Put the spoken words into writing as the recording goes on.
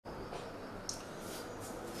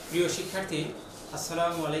প্রিয় শিক্ষার্থী,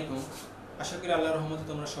 আসসালামু আলাইকুম। আশা করি আল্লাহর রহমতে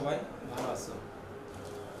তোমরা সবাই ভালো আছো।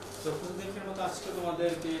 তো প্রতিদিনের মতো আজকে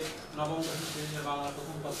তোমাদেরকে নবম দশম শ্রেণীর বাংলা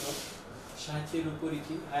প্রথম পত্র সাহিত্যের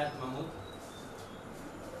উপরীতি হায়াত মাহমুদ।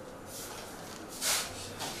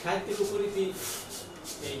 সাহিত্যের উপরীতি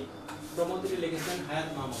এই প্রবন্ধটি লিখেছেন হায়াত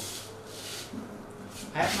মাহমুদ।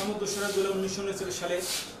 হায়াত মাহমুদ ২রা জুলাই ১৯৬৯ সালে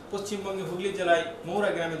পশ্চিমবঙ্গের হুগলি জেলায় মৌরা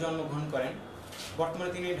গ্রামে জন্মগ্রহণ করেন।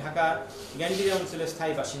 বর্তমানে তিনি ঢাকার গ্যান্ডিয়া অঞ্চলের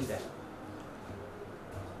স্থায়ী বাসিন্দা।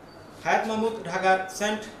 হায়াত মাহমুদ ঢাকার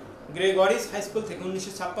সেন্ট গ্রেগরিস হাই স্কুল থেকে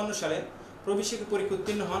 ১৯৫৬ সালে প্রবেশিকা পরীক্ষা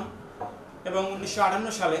উত্তীর্ণ হন এবং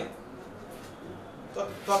 ১৯৫৮ সালে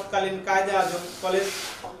তৎকালীন কায়দে আজম কলেজ,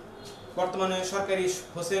 বর্তমানে সরকারি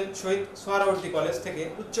হোসেন শহীদ সোহরাওয়ার্দী কলেজ থেকে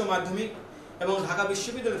উচ্চ মাধ্যমিক এবং ঢাকা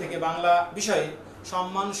বিশ্ববিদ্যালয় থেকে বাংলা বিষয়ে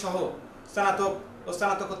সম্মানসহ স্নাতক ও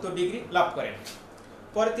স্নাতকোত্তর ডিগ্রি লাভ করেন।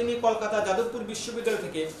 পরে তিনি কলকাতা যাদবপুর বিশ্ববিদ্যালয়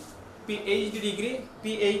থেকে পিএইচডি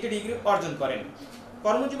ডিগ্রি অর্জন করেন।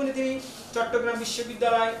 কর্মজীবনে তিনি চট্টগ্রাম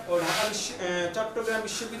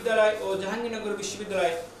বিশ্ববিদ্যালয় ও জাহাঙ্গীরনগর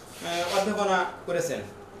বিশ্ববিদ্যালয়ে অধ্যাপনা করেছেন।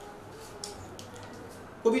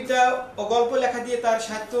 কবিতা ও গল্প লেখা দিয়ে তার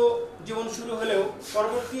সাহিত্য জীবন শুরু হলেও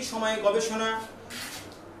পরবর্তী সময়ে গবেষণা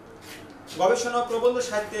ও প্রবন্ধ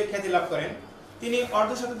সাহিত্যে খ্যাতি লাভ করেন। তিনি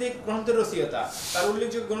অর্ধশতাধিক গ্রন্থের রচয়িতা। তার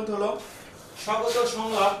উল্লেখযোগ্য গ্রন্থ হলো স্বগত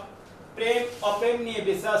সংলাপ, প্রেম অপ্রেম নিয়ে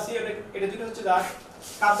বেঁচে আছি, এটা দুটো হচ্ছে তার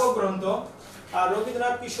কাব্যগ্রন্থ। আর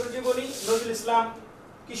রবীন্দ্রনাথ কিশোর জীবনী, নজরুল ইসলাম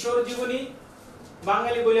কিশোর জীবনী,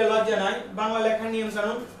 বাঙালি বলে লজ্জা নাই, বাংলা লেখার নিয়ম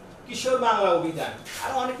কানুন, কিশোর বাংলা অভিধান,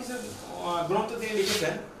 আর অনেক কিছু গ্রন্থ তিনি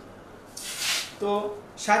লিখেছেন। তো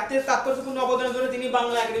সাহিত্যের তাৎপর্যপূর্ণ অবদানের জন্য তিনি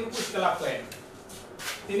বাংলা একাডেমি পুরস্কার লাভ করেন।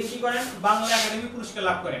 তিনি কি করেন? বাংলা একাডেমি পুরস্কার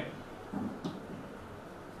লাভ করেন।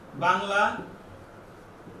 বাংলা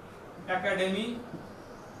একাডেমি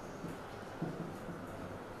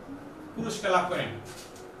পুরস্কার লাভ করেন।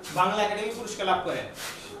 বাংলা একাডেমি পুরস্কার লাভ করেন।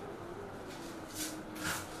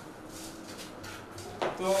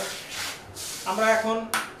 তো আমরা এখন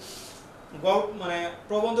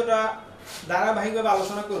প্রবন্ধটা ধারাবাহিকভাবে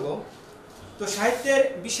আলোচনা করব। তো সাহিত্যের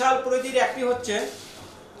বিশাল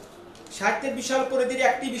পরিধির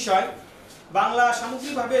একটি বিষয় বাংলা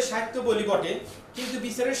সামগ্রিকভাবে সাহিত্য বলি বটে, কিন্তু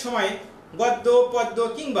বিচারের সময় গদ্য, পদ্য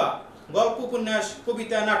কিংবা গল্প, উপন্যাস,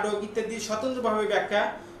 কবিতা, নাটক ইত্যাদি স্বতন্ত্রভাবে ব্যাখ্যা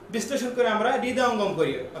বিশ্লেষণ করে আমরা হৃদয়ঙ্গম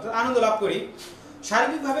করি, অর্থাৎ আনন্দ লাভ করি।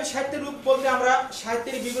 সার্বিকভাবে সাহিত্যের রূপ বলতে আমরা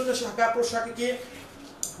সাহিত্যের বিভিন্ন শাখা প্রশাখাকে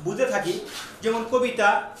বুঝে থাকি, যেমন কবিতা,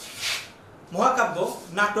 মহাকাব্য,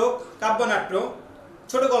 নাটক, কাব্যনাট্য,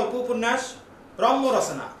 ছোট গল্প, উপন্যাস, রম্য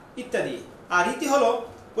রচনা ইত্যাদি। আর রীতি হলো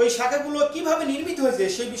ওই শাখাগুলো কিভাবে নির্মিত হয়েছে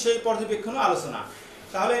সেই বিষয়ে পর্যবেক্ষণ ও আলোচনা।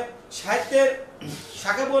 তাহলে সাহিত্যের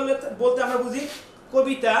শাখা বলতে আমরা বুঝি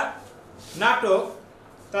কবিতা, নাটক,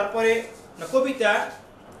 তারপরে কবিতা,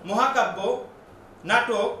 মহাকাব্য,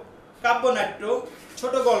 নাটক, কাব্যনাট্য,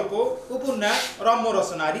 ছোট গল্প, উপন্যাস, রম্য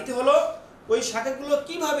রচনা। রীতি হলো ওই শাখাগুলো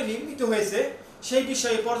কিভাবে নির্মিত হয়েছে সেই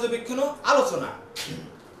বিষয়ে পর্যবেক্ষণ ও আলোচনা।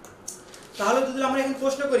 তাহলে যদি আমরা এখন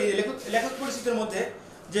প্রশ্ন করি লেখক পরিচিতির মধ্যে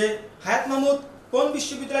যে হায়াত মাহমুদ কোন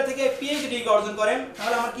বিশ্ববিদ্যালয় থেকে পিএইচডি ডিগ্রি অর্জন করেন,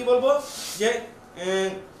 তাহলে আমরা কি বলবো যে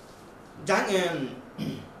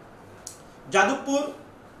যাদবপুর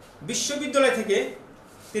বিশ্ববিদ্যালয় থেকে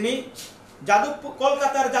তিনি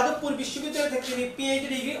কলকাতার যাদবপুর বিশ্ববিদ্যালয় থেকে তিনি পিএইচডি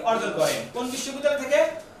ডিগ্রি অর্জন করেন। কোন বিশ্ববিদ্যালয় থেকে?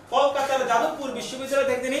 কলকাতার যাদবপুর বিশ্ববিদ্যালয়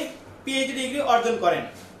থেকে তিনি পিএইচডি ডিগ্রি অর্জন করেন।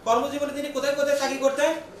 কর্মজীবনে তিনি কোথায় কোথায় চাকরি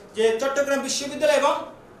করতেন? যে চট্টগ্রাম বিশ্ববিদ্যালয় এবং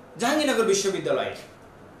জাহাঙ্গীরনগর বিশ্ববিদ্যালয়।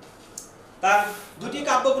 তার দুটি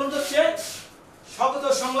কাব্যগ্রন্থ হচ্ছে স্বগত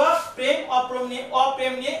সংলাপ, প্রেম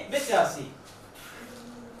অপ্রেম নিয়ে বেঁচে আছি।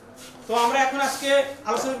 তো আমরা এখন আজকে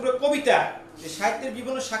আলোচনা করব কবিতা। যে সাহিত্যের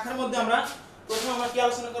বিভিন্ন শাখার মধ্যে আমরা প্রথমে কি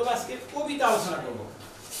আলোচনা করব? আজকে কবিতা আলোচনা করব।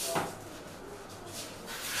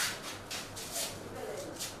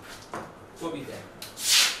 কবিতা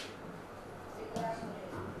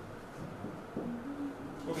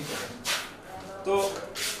তো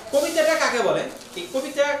কবিতাটা কাকে বলে? এই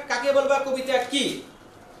কবিতা কাকে বলবা? কবিতা কি?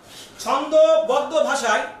 ছন্দবদ্ধ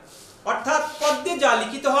ভাষায় অর্থাৎ পদ্যে যা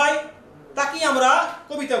লিখিত হয় তাকে আমরা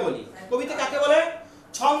কবিতা বলি। কবিতা কাকে বলে?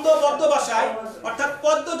 ছন্দবদ্ধ ভাষায় অর্থাৎ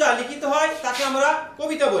পদ্য যা লিখিত হয় তাকে আমরা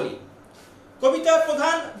কবিতা বলি। কবিতার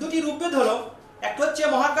প্রধান দুটি রূপভেদ হলো, একটা হচ্ছে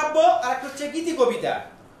মহাকাব্য আর একটা হচ্ছে গীতি কবিতা।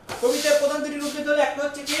 কবিতার প্রধান দুটি রূপভেদ হলো, একটা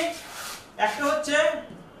হচ্ছে কি? একটা হচ্ছে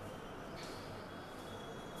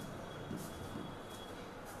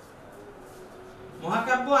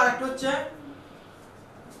মহাকাব্য আর একটা হচ্ছে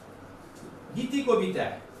গীতি কবিতা।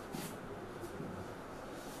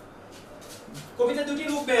 কবিতা দুটি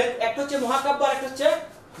রূপভেদ, একটা হচ্ছে মহাকাব্য আর একটা হচ্ছে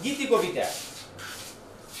গীতি কবিতা।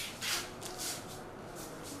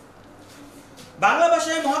 বাংলা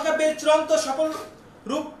ভাষায় মহাকাব্যের চূড়ান্ত সফল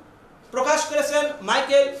রূপ প্রকাশ করেছেন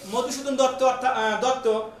মাইকেল মধুসূদন দত্ত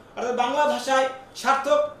অর্থাৎ বাংলা ভাষায়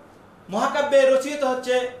সার্থক মহাকাব্যে রচিত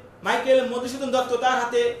হচ্ছে মাইকেল মধুসূদন দত্ত, তার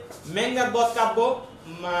হাতে মেঘনাদ বধ কাব্য।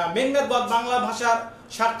 মেঘনাদ বধ বাংলা ভাষার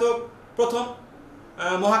সার্থক প্রথম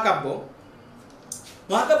মহাকাব্য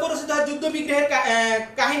রচিত হয় যুদ্ধ বিগ্রহের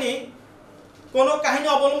কাহিনী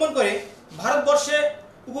অবলম্বন করে। ভারতবর্ষে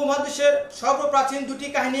উপমহাদেশের সর্বপ্রাচীন দুটি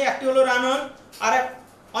কাহিনী, একটি হলো রামায়ণ আর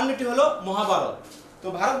অন্যটি হলো মহাভারত। তো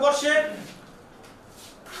ভারতবর্ষে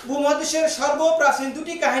উপমহাদেশের সর্বপ্রাচীন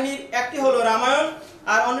দুটি কাহিনীর একটি হলো রামায়ণ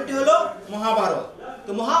আর অন্যটি হলো মহাভারত।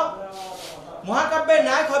 তো মহাকাব্যের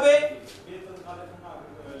নায়ক হবে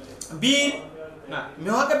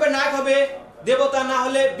মহাকাব্যের নায়ক হবে দেবতা, না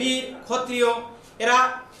হলে বীর ক্ষত্রিয়। এরা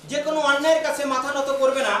যে কোনো অন্যায়ের কাছে মাথা নত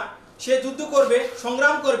করবে না, সে যুদ্ধ করবে,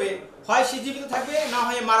 সংগ্রাম করবে, হয় সে জীবিত থাকবে না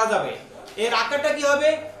হয় মারা যাবে। এর আকারটা কি হবে,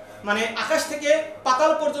 মানে আকাশ থেকে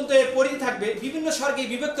পাতাল পর্যন্ত এর পরিধি থাকবে, বিভিন্ন স্বর্গে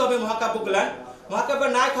বিভক্ত হবে মহাকাব্যগুলা।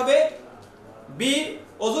 মহাকাব্যের নায়ক হবে বীর,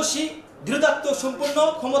 ওজস্বী, দৃঢ়দাত্ত সম্পন্ন,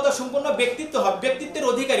 ক্ষমতা সম্পন্ন ব্যক্তিত্বের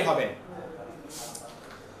অধিকারী হবেন।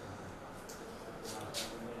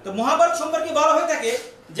 তো মহাভারত সম্পর্কে বলা হয়ে থাকে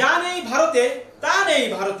যা নেই ভারতে তা নেই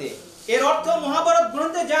ভারতে। এর অর্থ মহাভারত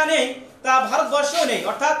গ্রন্থে যা নেই তা ভারতবর্ষেও নেই,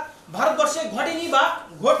 অর্থাৎ ভারতবর্ষে ঘটেনি বা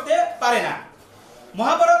ঘটতে পারে না।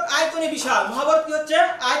 মহাভারত আয়তনে বিশাল। মহাভারত কি হচ্ছে?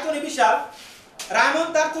 আয়তনে বিশাল। রামায়ণ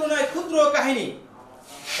তার তুলনায়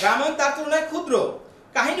ক্ষুদ্র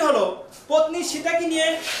কাহিনী হলো পত্নী সীতাকে নিয়ে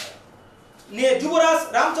যুবরাজ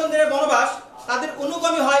রামচন্দ্রের বনবাস। তাদের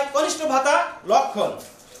অনুগামী হয় কনিষ্ঠ ভ্রাতা লক্ষ্মণ।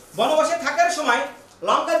 বনবাসে থাকার সময়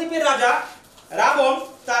লঙ্কাদ্বীপের রাজা রাবণ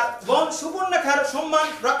তার বোন সুবর্ণরেখার সম্মান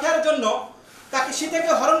রক্ষার জন্য তাকে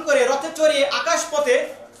সীতাকে হরণ করে রথে চড়িয়ে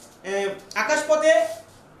আকাশপথে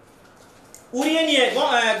উড়িয়ে নিয়ে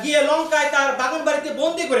গিয়ে লঙ্কায় তার বাগান বাড়িতে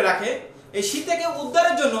বন্দী করে রাখে। এই সীতাকে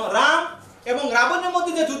উদ্ধারের জন্য রাম এবং রাবণের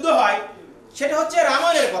মধ্যে যে যুদ্ধ হয় সেটা হচ্ছে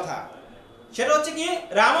রামায়ণের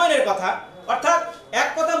কথা। অর্থাৎ এক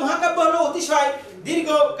কথা মহাকাব্য হলো অতিশয় দীর্ঘ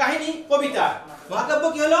কাহিনী কবিতা। মহাকাব্য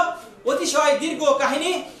কি হলো? অতিশয় দীর্ঘ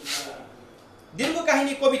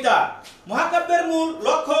কাহিনী কবিতা। মহাকাব্যের মূল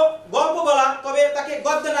লক্ষ্য গল্প বলা, তবে তাকে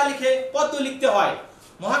গদ্যে না লিখে পদ্য লিখতে হয়।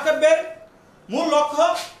 মহাকাব্যের মূল লক্ষ্য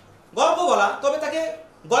গল্প বলা, তবে তাকে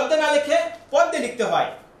গদ্যে না লিখে পদ্যে লিখতে হয়।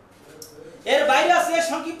 এর বাইরে আছে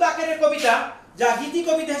সংক্ষিপ্ত আকারের কবিতা, যা গীতি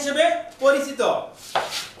কবিতা হিসেবে পরিচিত।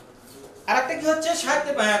 আরেকটা কি হচ্ছে সাহিত্য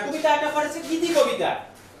কবিতা, একটা পড়েছে গীতি কবিতা।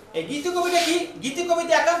 এই গীতি কবিতা কি? গীতি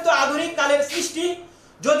কবিতা একান্ত আধুনিক কালের সৃষ্টি,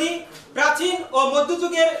 যদি প্রাচীন ও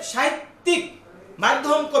মধ্যযুগের সাহিত্যিক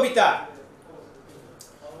মাধ্যম কবিতা।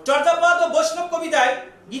 চর্যাপদ ও বৈষ্ণব কবিতায়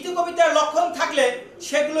গীতি কবিতার লক্ষণ থাকলে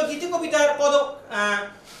সেগুলো গীতি কবিতার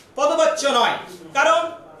পদবাচ্য নয়, কারণ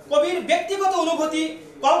কবির ব্যক্তিগত অনুভূতি,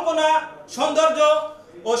 কল্পনা, সৌন্দর্য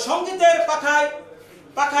ও সঙ্গীতের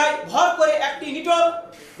পাখায় ভর করে একটি নিটল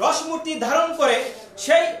রসমূর্তি ধারণ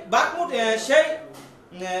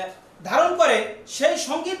করে সেই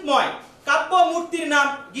সঙ্গীতময় কাব্য মূর্তির নাম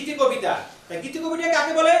গীতি কবিতা। গীতি কবিতা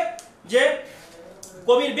কাকে বলে? যে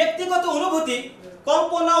কবির ব্যক্তিগত অনুভূতি,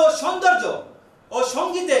 কল্পনা ও সৌন্দর্য ও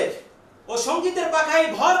সঙ্গীতের পাখায়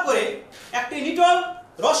ভর করে একটি নিটল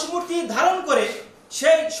রসমূর্তি ধারণ করে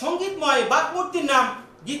সেই সঙ্গীতময় বাকমূর্তির নাম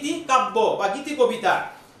গীতি কাব্য বা গীতি কবিতা।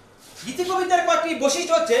 গীতি কবিতার কয়েকটি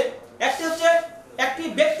বৈশিষ্ট্য হচ্ছে, একটি হচ্ছে একটি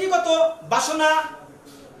ব্যক্তিগত বাসনা,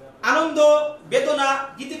 আনন্দ, বেদনা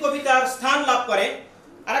গীতি কবিতার স্থান লাভ করে।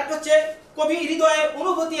 আর একটা হচ্ছে কবি হৃদয়ের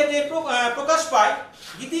অনুভূতি এতে প্রকাশ পায়।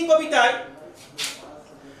 গীতি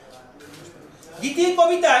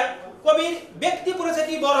কবিতায় কবির ব্যক্তি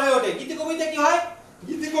পরিচয়টি বড় হয়ে ওঠে। গীতি কবিতা কি হয়?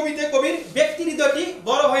 গীতি কবিতায় কবির ব্যক্তি হৃদয়টি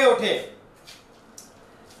বড় হয়ে ওঠে।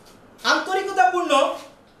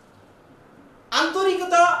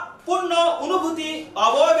 আন্তরিকতাপূর্ণ অনুভূতি,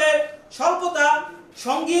 অবয়বের স্বল্পতা,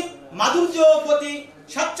 সঙ্গীত মাধুর্য, গতি,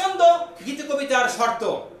 স্বাচ্ছন্দ্য গীতি কবিতার শর্ত।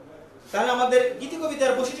 তাহলে আমাদের গীতি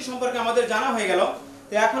কবিতার বৈশিষ্ট্য সম্পর্কে আমাদের জানা হয়ে গেল।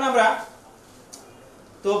 তো এখন আমরা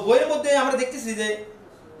বইয়ের মধ্যে আমরা দেখতেছি যে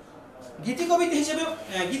গীতি কবিতা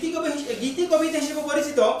হিসেবে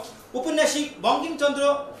পরিচিত উপন্যাসিক বঙ্কিমচন্দ্র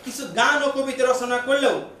কিছু গান ও কবিতা রচনা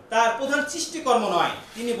করলেও তার প্রধান সৃষ্টিকর্ম নয়।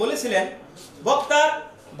 তিনি বলেছিলেন, বক্তার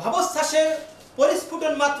ভাবশ্বাসের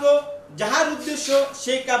পরিস্ফুটন মাত্র যাহার উদ্দেশ্য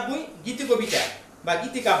সেই কাব্যই গীতি কবিতা বা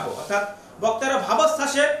গীতি কাব্য। অর্থাৎ বক্তার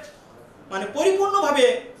ভাবশ্বাসের মানে পরিপূর্ণভাবে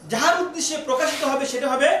যাহার উদ্দেশ্যে প্রকাশিত হবে সেটা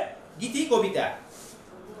হবে গীতি কবিতা।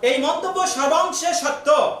 এই মন্তব্য সর্বাংশে সত্য।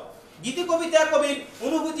 গীতি কবিতা কবির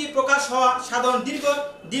অনুভূতি প্রকাশ হওয়া সাধারণ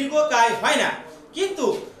দীর্ঘকায় হয় না, কিন্তু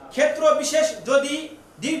ক্ষেত্র বিশেষ যদি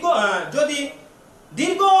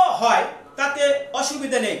দীর্ঘ হয় তাতে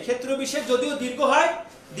অসুবিধা নেই। ক্ষেত্র বিশেষ যদিও দীর্ঘ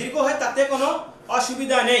হয় তাতে কোনো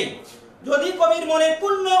অসুবিধা নেই। যদি কবির মনের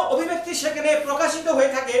পূর্ণ অভিব্যক্তি সেখানে প্রকাশিত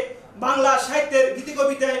হয়ে থাকে, বাংলা সাহিত্যের গীতি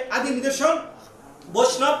কবিতায় আদি নিদর্শন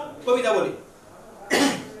বৈষ্ণব কবিতা বলি।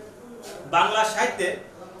 বাংলা সাহিত্যের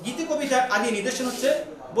গীতি কবিতার আদি নিদর্শন হচ্ছে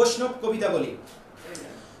বৈষ্ণব কবিতা বলি।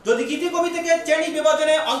 যদি গীতি কবিতাকে শ্রেণী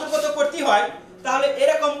বিভাজনে অন্তর্গত করতে হয়, তাহলে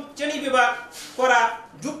এরকম শ্রেণী বিভাগ করা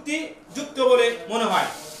যুক্তিযুক্ত বলে মনে হয়।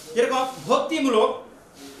 যেরকম ভক্তিমূলক,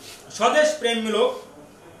 স্বদেশ প্রেমমূলক,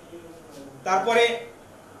 তারপরে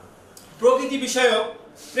প্রকৃতি বিষয়ক,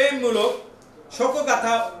 প্রেমমূলক,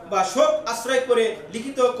 শোকগাথা বা শোক আশ্রয় করে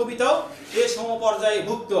লিখিত কবিতাও এ সমপর্যায়ে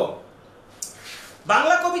ভুক্ত।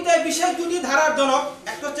 বাংলা কবিতায় বিশেষ দুটি ধারার জনক,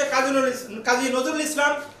 একটা হচ্ছে কাজী নজরুল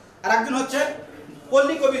ইসলাম, আর একজন হচ্ছে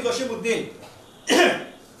পল্লী কবি জসিমউদ্দিন।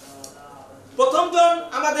 প্রথমজন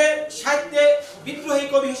আমাদের সাহিত্যে বিদ্রোহী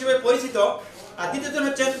কবি হিসেবে পরিচিত, আর দ্বিতীয়জন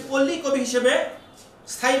হচ্ছেন পল্লী কবি হিসেবে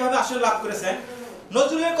স্থায়ীভাবে আসন লাভ করেছেন।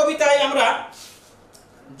 নজরুলের কবিতায় আমরা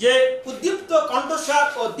যে উদ্দীপ্ত কণ্ঠস্বর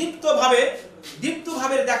ও দীপ্ত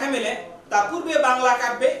ভাবের দেখা মেলে, তা পূর্বে বাংলা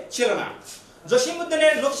কাব্যে ছিল না।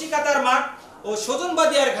 জসিমউদ্দিনের নকশিকাতার মাঠ ও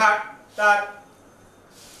সজনবাদিয়ার ঘাট তার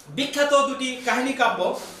বিখ্যাত দুটি কাহিনী কাব্য।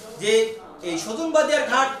 যে এই সজনবাদিয়ার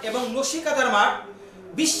ঘাট এবং নকশিকাতার মাঠ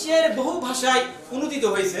বিশ্বের বহু ভাষায় অনুদিত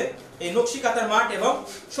হয়েছে, এই নকশিকাতার মাঠ এবং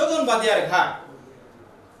সজনবাদিয়ার ঘাট।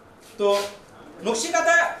 তো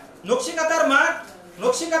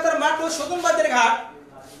নকশিকাতার মাঠ ও সজনবাদিয়ার ঘাট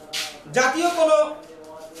জাতীয় কোনো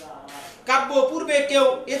কাব্য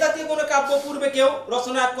পূর্বে কেউ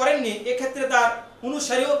রচনা করেননি। এক্ষেত্রে তার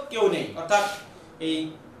অনুসারীও কেউ নেই। অর্থাৎ এই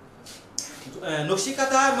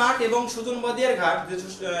নকশিকাতার মাঠ এবং সজনবাদিয়ার ঘাট যে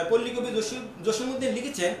পল্লী কবি জসিমউদ্দিন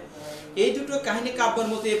লিখেছেন, এই দুটো কাহিনী কাব্যের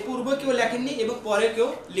মধ্যে পূর্বে কেউ লেখেননি এবং পরে কেউ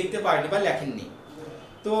লিখতে পারেনি বা লেখেননি।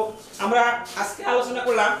 তো আমরা আজকে আলোচনা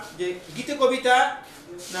করলাম যে গীতি কবিতা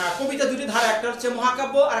দুটি ধারা, একটা হচ্ছে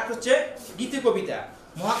মহাকাব্য আর একটা হচ্ছে গীতি কবিতা।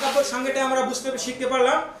 মহাকাব্যের সংজ্ঞাটা আমরা শিখতে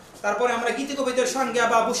পারলাম। তারপরে আমরা গীতি কবিতার সংজ্ঞা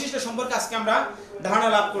বা বৈশিষ্ট্য সম্পর্কে আজকে আমরা ধারণা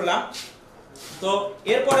লাভ করলাম। তো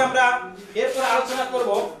এরপর আলোচনা করব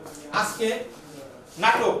আজকে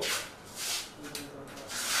নাটক।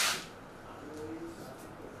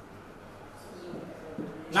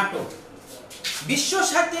 বিশ্ব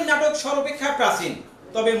সাহিত্যের নাটক সর্বাপেক্ষা প্রাচীন।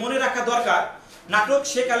 তবে মনে রাখা দরকার, নাটক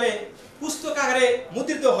সেকালে পুস্তকাকারে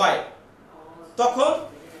মুদ্রিত হয়, তখন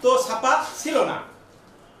তো ছাপা ছিল না।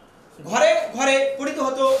 ঘরে ঘরে পঠিত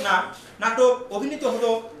হতো না, নাটক অভিনীত হতো।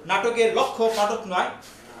 নাটকের লক্ষ্য পাঠক নয়,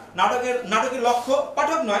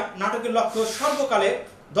 নাটকের লক্ষ্য সর্বকালের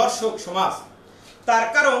দর্শক সমাজ। তার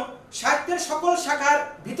কারণ সাহিত্যের সকল শাখার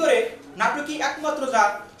ভিতরে নাটকই একমাত্র যা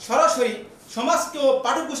সরাসরি সমাজকে ও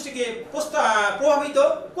পাঠক গোষ্ঠীকে প্রভাবিত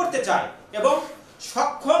করতে চায় এবং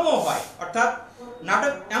সক্ষমও হয়। অর্থাৎ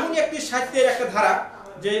নাটক এমনই একটি সাহিত্যের একটা ধারা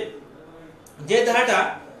যে ধারাটা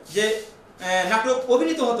যে নাটক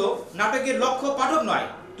অভিনীত হতো, নাটকের লক্ষ্য পাঠক নয়,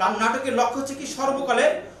 তার নাটকের লক্ষ্য হচ্ছে কি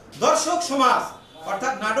সর্বকালের দর্শক সমাজ।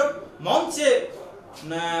 অর্থাৎ নাটক মঞ্চে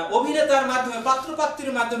অভিনেতার মাধ্যমে,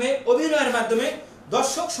 পাত্রপাত্রীর মাধ্যমে, অভিনয়ের মাধ্যমে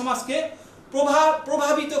দর্শক সমাজকে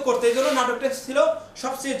প্রভাবিত করতে জন্য নাটকটা ছিল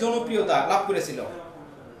সবচেয়ে জনপ্রিয়তা লাভ করেছিল।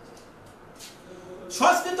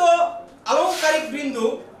 সংস্কৃত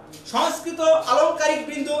আলংকারিক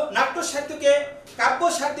বৃন্দ নাট্য সাহিত্যকে কাব্য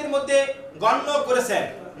সাহিত্যের মধ্যে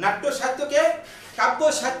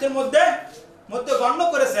গণ্য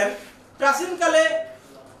করেছেন। প্রাচীনকালে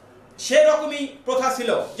সেরকমই প্রথা ছিল।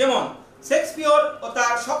 যেমন শেক্সপিয়র ও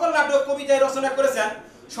তার সকল নাটক কবিতায় রচনা করেছেন।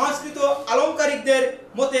 সংস্কৃত আলংকারিকদের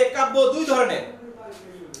মতে কাব্য দুই ধরনের,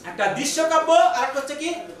 একটা দৃশ্যকাব্য আর একটা হচ্ছে কি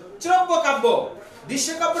শ্রব্য কাব্য।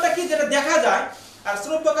 দৃশ্যকাব্যটা কি, যেটা দেখা যায়, আর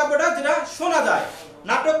শ্রব্য কাব্যটা যেটা শোনা যায়।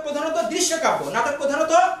 নাটক প্রধানত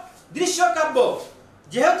দৃশ্যকাব্য।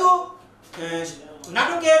 যেহেতু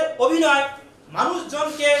নাটকের অভিনয়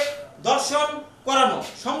মানুষজনকে দর্শন করানো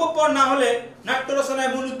সম্ভবপর না হলে নাট্য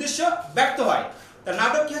রচনায় মূল উদ্দেশ্য ব্যর্থ হয়। তা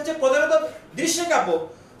নাটক কি হচ্ছে প্রধানত দৃশ্যকাব্য।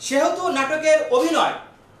 সেহেতু নাটকের অভিনয়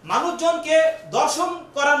মানুষজনকে দর্শন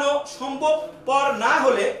করানো সম্ভবপর না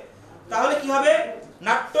হলে তাহলে কি হবে,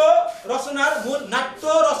 নাট্য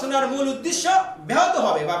রচনার মূল উদ্দেশ্য ব্যাহত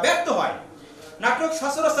হবে বা ব্যর্থ হয়। নাটক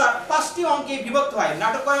সচরাচর 5টি অঙ্কে বিভক্ত হয়।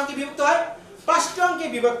 নাটক কয় অঙ্কে বিভক্ত হয়? 5টি অঙ্কে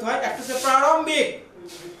বিভক্ত হয়। একটা হচ্ছে প্রারম্ভিক,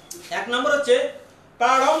 এক নম্বর হচ্ছে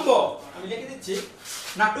প্রারম্ভ। আমি লিখে দিচ্ছি,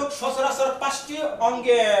 নাটক সচরাচর 5টি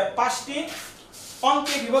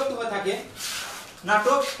অঙ্কে বিভক্ত হয়ে থাকে।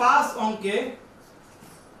 নাটক 5 অঙ্কে,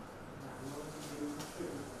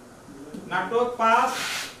 নাটক 5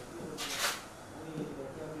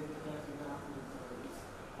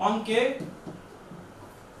 অঙ্কে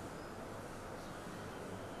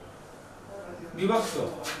বিভক্ত।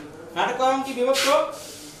 নাটক কয় অঙ্কে বিভক্ত?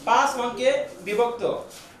 5 অঙ্কে বিভক্ত।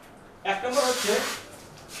 এক নম্বর হচ্ছে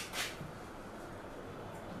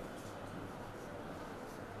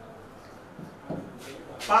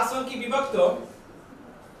 5 অঙ্কে বিভক্ত,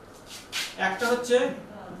 একটা হচ্ছে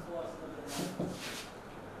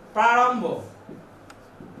প্রারম্ভ,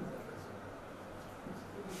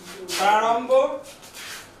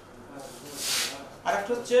 আর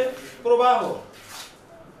একটা হচ্ছে প্রবাহ,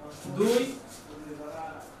 2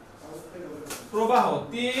 প্রবাহ,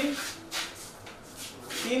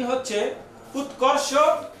 3 হচ্ছে উৎকর্ষ,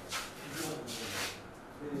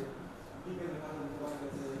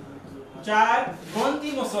 4 গ্রন্থি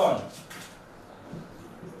মোচন,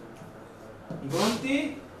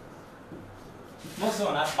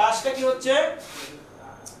 আর 5টা কি হচ্ছে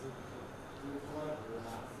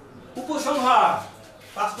উপসংহার।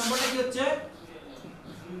 5 নম্বরটা কি হচ্ছে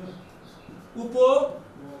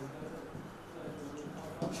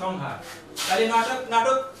উপসংহার। তাহলে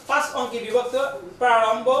নাটক 5 অঙ্কে বিভক্ত,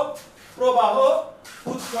 প্রারম্ভ, প্রবাহ,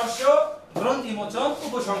 উৎকর্ষ, গ্রন্থি মোচন,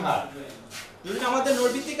 উপসংহার। যদি আমাদের নোট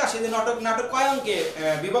ভিত্তিক আসে যে নাটক কয় অঙ্কে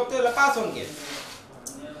বিভক্ত, হলো 5 অঙ্কে।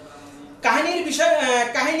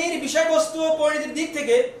 কাহিনীর বিষয়বস্তু ও পরিণতির দিক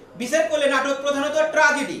থেকে বিচার করলে নাটক প্রধানত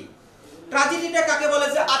ট্র্যাজেডি। ট্র্যাজেডিটা কাকে বলে?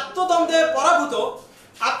 যে আত্মদ্বন্দ্বে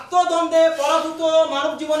পরাভূত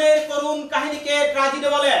মানব জীবনের করুণ কাহিনীকে ট্র্যাজেডি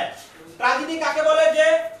বলে। ট্র্যাজেডি কাকে বলে? যে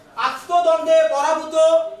আত্মদ্বন্দ্বে পরাভূত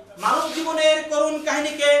মানব জীবনের করুণ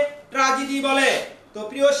কাহিনীকে ট্র্যাজেডি বলে। তো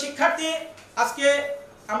প্রিয় শিক্ষার্থী, আজকে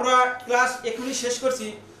আমরা ক্লাস এখনই শেষ করছি।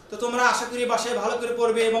 তো তোমরা আশা করি বাসায় ভালো করে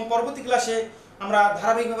পড়বে এবং পরবর্তী ক্লাসে আমরা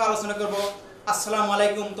ধারাবাহিকভাবে আলোচনা করব। আসসালামু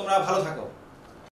আলাইকুম, তোমরা ভালো থাকো।